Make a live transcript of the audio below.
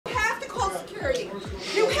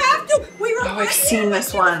You have to. We were. Oh, I've seen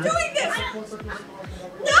this one. Doing this.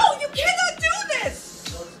 No, you cannot do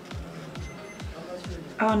this.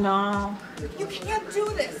 Oh no. You can't do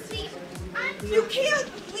this. You can't.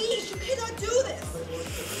 Please, you cannot do this.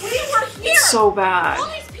 We were here. It's so bad. All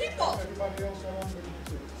these people.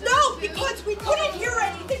 No, because we couldn't hear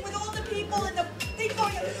anything with all the people and the thing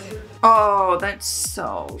going on. Oh, that's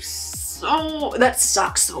so that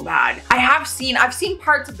sucks so bad. I've seen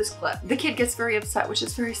parts of this clip. The kid gets very upset, which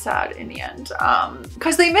is very sad in the end,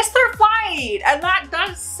 because they missed their flight, and that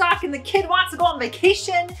does suck. And the kid wants to go on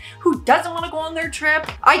vacation. Who doesn't want to go on their trip?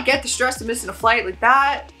 I get the stress of missing a flight like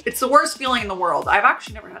that. It's the worst feeling in the world. I've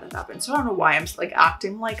actually never had it happen, so I don't know why I'm like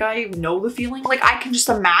acting like I know the feeling. Like I can just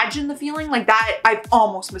imagine the feeling like that. I've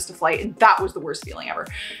almost missed a flight, and that was the worst feeling ever.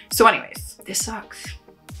 So anyways, this sucks.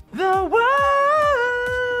 The world.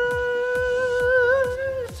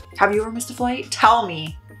 Have you ever missed a flight? Tell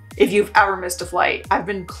me if you've ever missed a flight. I've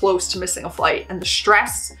been close to missing a flight, and the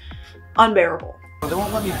stress, unbearable. They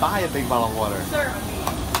won't let me buy a big bottle of water. Sir,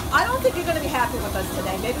 I don't think you're going to be happy with us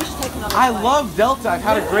today. Maybe we should take another I flight. love Delta. I've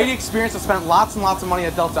had a great experience. I spent lots and lots of money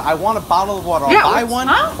at Delta. I want a bottle of water. I'll Yeah, buy one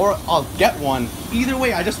huh? or I'll get one. Either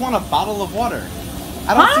way, I just want a bottle of water.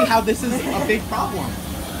 I don't see how this is a big problem.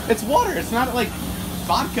 It's water. It's not like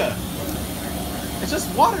vodka. It's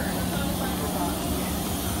just water.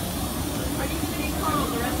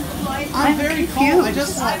 I'm very calm. I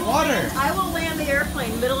just want water. I will land the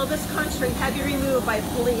airplane middle of this country and have you removed by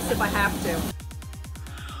police if I have to.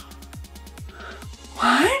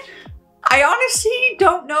 What? I honestly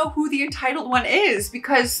don't know who the entitled one is,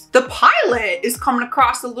 because the pilot is coming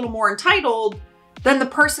across a little more entitled than the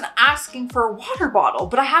person asking for a water bottle,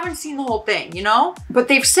 but I haven't seen the whole thing, you know? But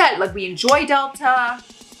they've said, like, we enjoy Delta.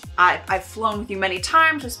 I've flown with you many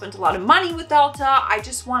times. I've spent a lot of money with Delta. I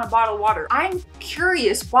just want a bottle of water. I'm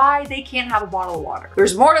curious why they can't have a bottle of water.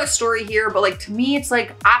 There's more to the story here, but like to me, it's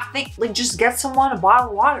like, I think like just get someone a bottle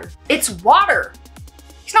of water. It's water.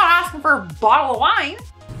 He's not asking for a bottle of wine.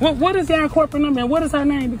 What is your corporate number and what is her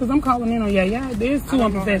name? Because I'm calling in on there's two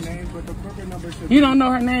unprofessional. You don't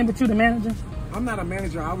know her name, but you the manager? I'm not a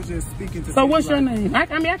manager. I was just speaking to. So what's your name? I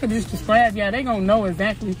mean, I could just describe y'all. They gonna know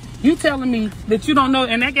exactly. You telling me that you don't know,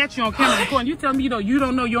 and that got you on camera recording. You telling me you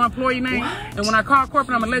don't know your employee name, and when I call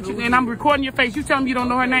corporate, I'm gonna let you. And I'm recording your face. You telling me you don't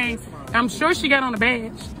know her name. I'm sure she got on the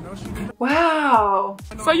badge. Wow.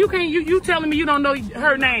 So you can't. You telling me you don't know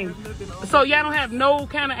her name. So y'all don't have no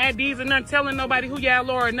kind of IDs or nothing telling nobody who y'all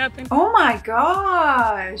are or nothing. Oh my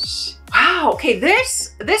gosh. Wow. Okay,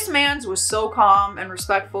 this man's was so calm and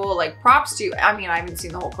respectful. Like props to you. I mean, I haven't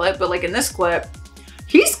seen the whole clip, but like in this clip,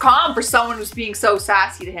 he's calm for someone who's being so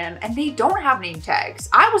sassy to him, and they don't have name tags.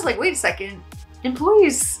 I was like, wait a second,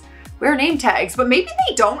 employees wear name tags, but maybe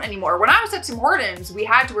they don't anymore. When I was at Tim Hortons, we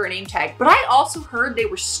had to wear a name tag, but I also heard they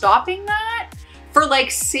were stopping that for like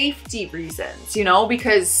safety reasons, you know,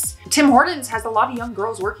 because Tim Hortons has a lot of young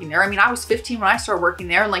girls working there. I mean, I was 15 when I started working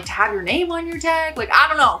there, and like to have your name on your tag, like, I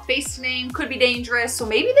don't know, face to name could be dangerous. So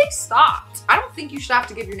maybe they stopped. I don't think you should have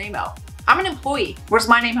to give your name out. I'm an employee. What does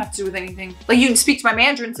my name have to do with anything? Like you can speak to my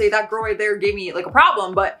manager and say that girl right there gave me like a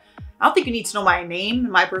problem, but I don't think you need to know my name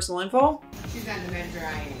and my personal info. She's not the manager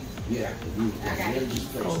I am. Yeah, you Okay. run this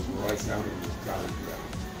place right down in the college.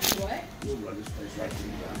 What? You run this place right to the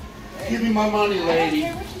ground. Give me my money, lady. I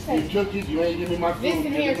don't care what you say. You took it, you ain't give me my food. Listen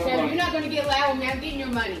Give here, me my sir. money. You're not going to get loud with me. I'm getting your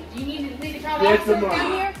money. Do you need to call the Get officer the down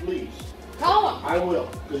money, here? please. Call him. I will,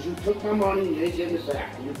 because you took my money and you ain't getting it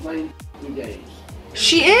back. You're playing games.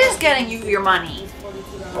 She is getting you your money.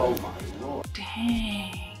 Oh my Lord.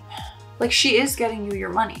 Dang. Like she is getting you your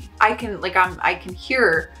money. I can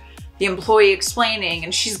hear the employee explaining,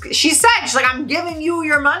 and she's like, I'm giving you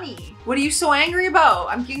your money. What are you so angry about?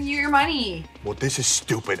 I'm giving you your money. Well, this is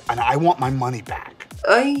stupid, and I want my money back.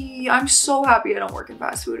 I'm so happy I don't work in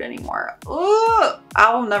fast food anymore. Ugh.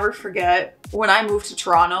 I will never forget when I moved to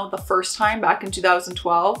Toronto the first time back in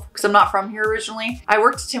 2012, because I'm not from here originally. I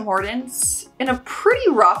worked at Tim Hortons in a pretty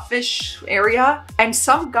roughish area, and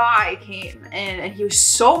some guy came in and he was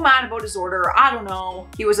so mad about his order. I don't know.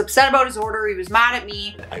 He was upset about his order. He was mad at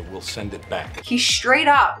me. I will send it back. He straight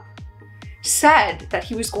up said that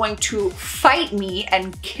he was going to fight me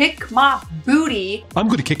and kick my booty. I'm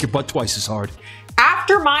gonna kick your butt twice as hard.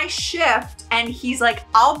 After my shift, and he's like,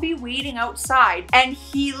 I'll be waiting outside. And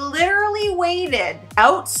he literally waited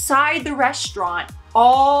outside the restaurant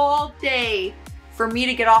all day for me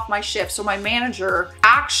to get off my shift. So my manager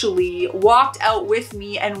actually walked out with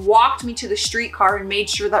me and walked me to the streetcar and made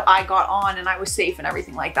sure that I got on and I was safe and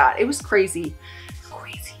everything like that. It was crazy,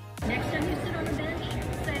 crazy. Next time you sit on the bench,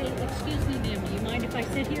 say, excuse me, ma'am, do you mind if I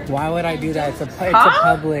sit here? Why would I do that? It's a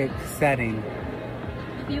public setting.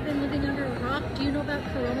 you been living under a rock? Do you know about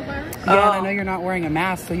coronavirus? Yeah, and I know you're not wearing a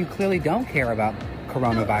mask, so you clearly don't care about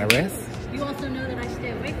coronavirus. You also know that I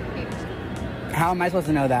stay away from people. How am I supposed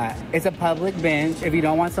to know that? It's a public bench. If you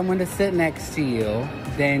don't want someone to sit next to you,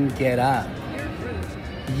 then get up.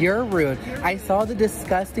 You're rude. I saw the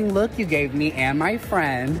disgusting look you gave me and my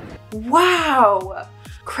friend. Wow,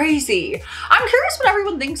 crazy. I'm curious what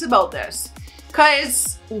everyone thinks about this.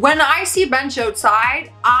 Cause when I see a bench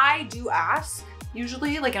outside, I do ask,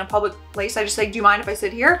 usually like in a public place, I just say, do you mind if I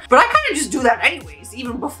sit here? But I kind of just do that anyways,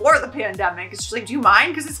 even before the pandemic. It's just like, do you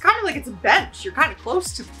mind? Cause it's kind of like it's a bench. You're kind of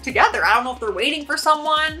close together. I don't know if they're waiting for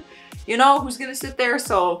someone, you know, who's gonna sit there.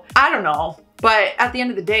 So I don't know. But at the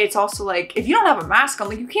end of the day, it's also like, if you don't have a mask on,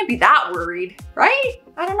 like you can't be that worried, right?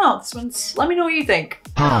 I don't know. This one's, let me know what you think.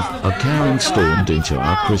 A Karen stormed into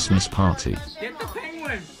our Christmas party. Get the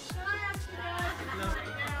penguin.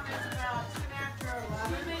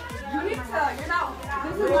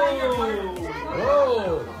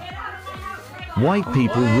 White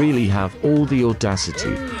people really have all the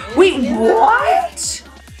audacity. Wait, what?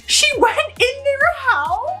 She went in their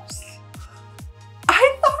house?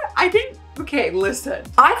 I didn't, okay, listen.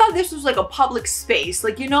 I thought this was like a public space.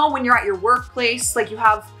 Like, you know, when you're at your workplace, like you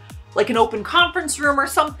have like an open conference room or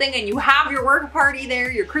something and you have your work party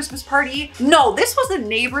there, your Christmas party. No, this was a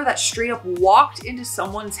neighbor that straight up walked into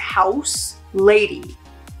someone's house. Lady,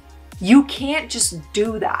 you can't just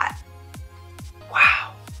do that.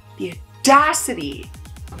 Wow, the audacity.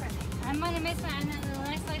 I'm gonna miss my,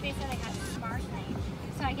 last night they said I got smart night.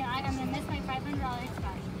 So I'm gonna miss my $500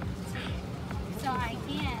 back. So I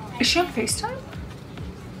can't. Is she on FaceTime?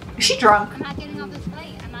 Is she drunk? I'm not getting off this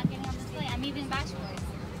plate. I'm not getting off this plate. I'm even bachelors.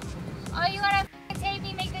 Oh, you wanna take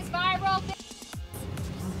me, make this viral?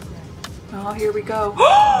 Oh, here we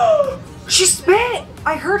go. She spit!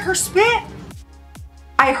 I heard her spit!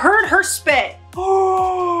 I heard her spit!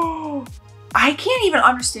 Oh! I can't even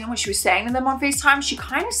understand what she was saying to them on FaceTime. She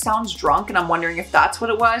kind of sounds drunk and I'm wondering if that's what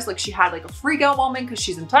it was. Like she had like a freak out moment because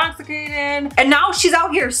she's intoxicated. And now she's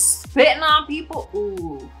out here spitting on people.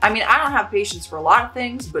 Ooh. I mean, I don't have patience for a lot of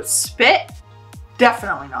things, but spit?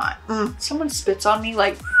 Definitely not. Someone spits on me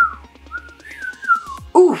like,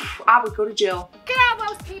 oof, I would go to jail. Get all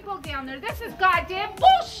those people down there. This is goddamn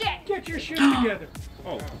bullshit. Get your shit together.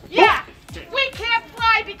 Oh. Yeah, we can't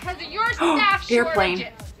fly because of your staff Airplane.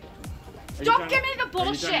 shortages. Don't give me the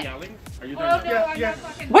bullshit. Are you done yelling? Are you Oh, done no, yelling? I'm not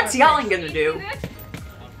fucking. What's yelling gonna do?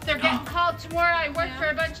 They're getting called tomorrow. I work for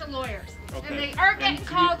a bunch of lawyers. Okay. And they are getting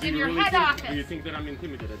called in your head office. Do you think that I'm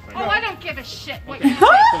intimidated by Oh, that? I don't give a shit what Okay. you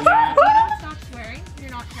think. So now, You don't stop swearing. You're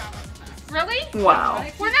not traveling with us. Really? Wow.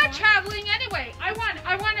 We're not traveling anyway. I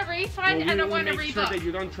want a refund and I want a make sure rebook. that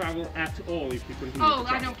you don't travel at all if you continue Oh, to I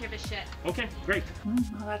travel. don't give a shit. Okay, great.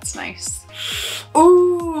 Oh, that's nice.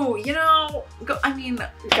 Ooh, you know, I mean,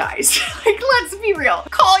 guys, like, let's be real.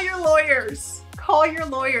 Call your lawyers. Call your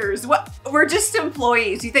lawyers. What? We're just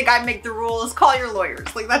employees. You think I make the rules? Call your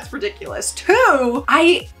lawyers. Like, that's ridiculous. Two,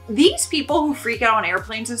 these people who freak out on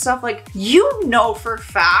airplanes and stuff, like, you know for a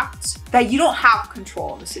fact that you don't have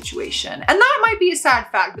control in the situation. And that might be a sad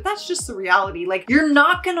fact, but that's just the reality. Like, you're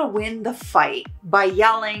not gonna win the fight by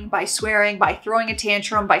yelling, by swearing, by throwing a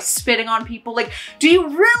tantrum, by spitting on people. Like, do you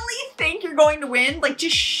really think you're going to win? Like,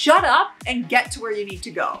 just shut up and get to where you need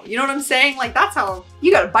to go. You know what I'm saying? Like, that's how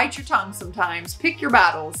you gotta bite your tongue sometimes. Pick your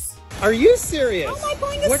battles. Are you serious? How am I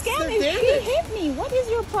pulling a scam? She hit me. What is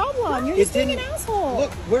your problem? You're just being an asshole.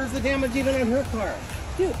 Look, where's the damage even on her car?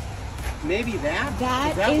 Dude. Maybe that?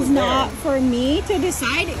 That is not for me to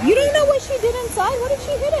decide. You don't know what she did inside. What if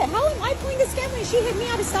she hit it? How am I pulling a scam when she hit me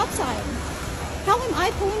at a stop sign? How am I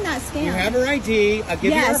pulling that scam? You have her ID. I'll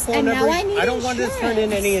give you her phone number. I don't want to turn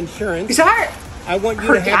in any insurance. Is that I want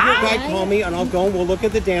you to have your guy call me and I'll go and we'll look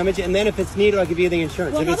at the damage and then if it's needed, I'll give you the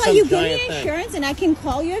insurance. Well, if how it's about some you give giant me thing. insurance and I can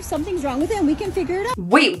call you if something's wrong with it and we can figure it out.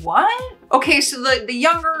 Wait, what? Okay, so the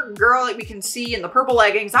younger girl that we can see in the purple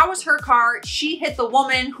leggings, that was her car. She hit the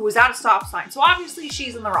woman who was at a stop sign. So obviously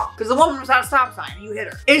she's in the wrong because the woman was at a stop sign and you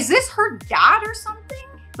hit her. Is this her dad or something?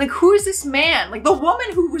 Like, who is this man? Like, the woman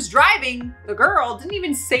who was driving the girl didn't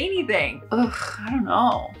even say anything. Ugh, I don't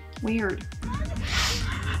know. Weird.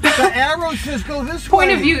 The arrow says go this way.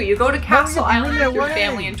 Point of view, you go to Castle Island with your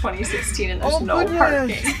family in 2016 and there's no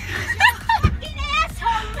parking.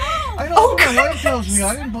 I know what my wife tells me.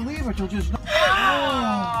 I didn't believe it till just now.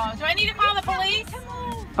 Oh, do I need to call the police?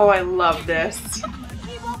 Oh, I love this.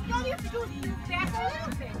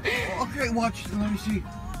 Okay, watch. Let me see.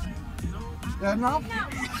 That enough?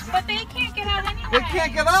 But they can't get out anyway. They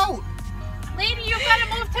can't get out. Lady, you've got to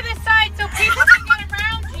move to the side so people can get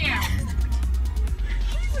around you.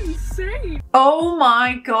 Insane. Oh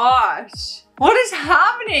my gosh. What is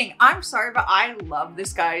happening? I'm sorry, but I love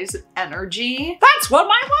this guy's energy. That's what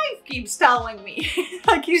my wife keeps telling me.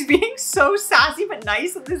 Like he's being so sassy but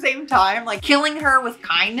nice at the same time. Like killing her with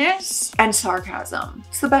kindness and sarcasm.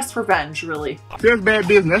 It's the best revenge, really. That's bad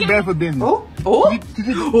business. That's bad for business. Oh, oh,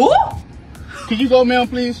 oh. Can you go, ma'am,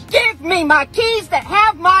 please? Give me my keys that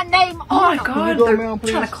have my name on them. Oh my God, go, they're ma'am,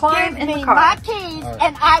 trying to climb Give in me the car. my keys,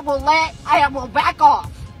 and I will back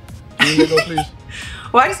off. Can you go, please?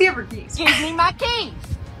 Why does he have her keys? Give me my keys.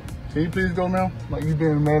 Can you please go, ma'am? Like, you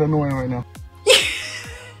being mad annoying right now.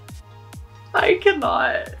 I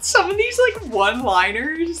cannot. Some of these like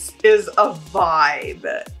one-liners is a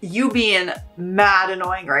vibe. You being mad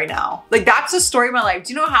annoying right now. Like that's the story of my life.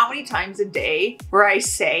 Do you know how many times a day where I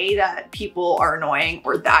say that people are annoying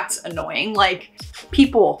or that's annoying? Like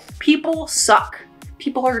people suck.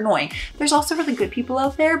 People are annoying. There's also really good people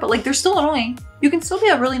out there, but like they're still annoying. You can still be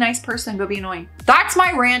a really nice person but be annoying. That's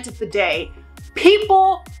my rant of the day.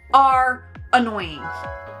 People are annoying.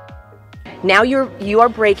 Now you are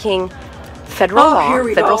breaking federal law,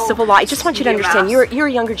 federal civil law. I just want you to understand, you're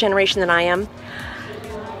a younger generation than I am.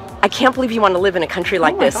 I can't believe you want to live in a country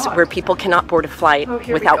like this where people cannot board a flight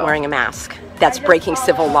without wearing a mask. That's breaking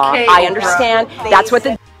civil law. I understand. That's what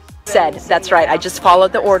the said. That's right. I just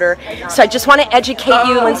followed the order. So I just want to educate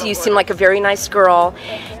you, Lindsay. You seem like a very nice girl.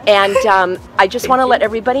 And I just want to let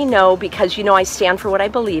everybody know, because you know I stand for what I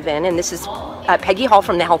believe in. And this is Peggy Hall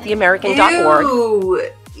from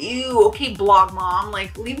thehealthyamerican.org. Ew, okay, blog mom,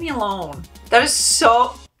 like leave me alone. That is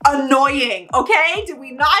so annoying, okay? Did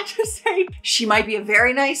we not just say she might be a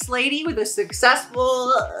very nice lady with a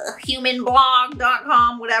successful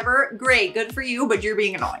humanblog.com, whatever? Great, good for you, but you're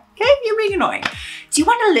being annoying, okay? You're being annoying. Do you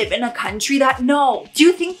want to live in a country that, no. Do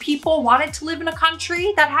you think people wanted to live in a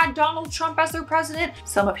country that had Donald Trump as their president?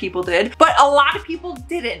 Some people did, but a lot of people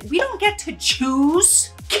didn't. We don't get to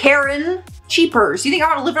choose. Karen, cheapers. You think I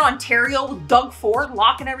want to live in Ontario with Doug Ford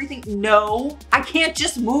locking everything? No, I can't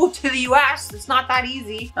just move to the US. It's not that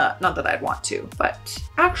easy. Not that I'd want to, but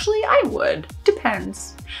actually I would.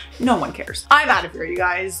 Depends. No one cares. I'm out of here, you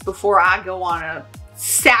guys, before I go on a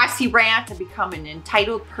sassy rant and become an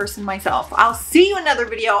entitled person myself. I'll see you in another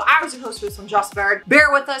video. I was your host for this one, Joss Baird.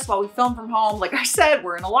 Bear with us while we film from home. Like I said,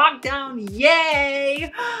 we're in a lockdown. Yay.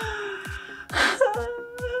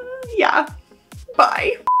 Yeah.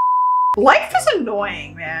 Bye. Life is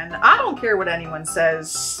annoying, man. I don't care what anyone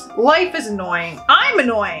says. Life is annoying. I'm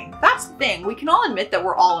annoying. That's the thing. We can all admit that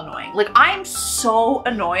we're all annoying. Like, I'm so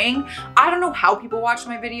annoying. I don't know how people watch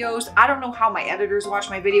my videos. I don't know how my editors watch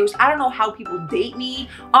my videos. I don't know how people date me.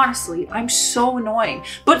 Honestly, I'm so annoying.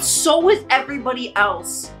 But so is everybody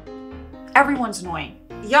else. Everyone's annoying.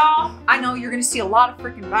 Y'all, I know you're gonna see a lot of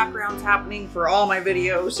freaking backgrounds happening for all my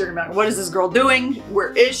videos. You're gonna be like, what is this girl doing?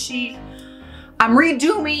 Where is she? I'm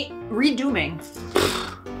redoing,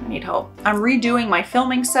 I need help. I'm redoing my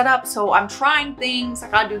filming setup, so I'm trying things. I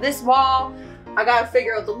gotta do this wall. I gotta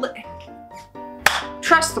figure out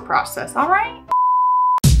trust the process, all right?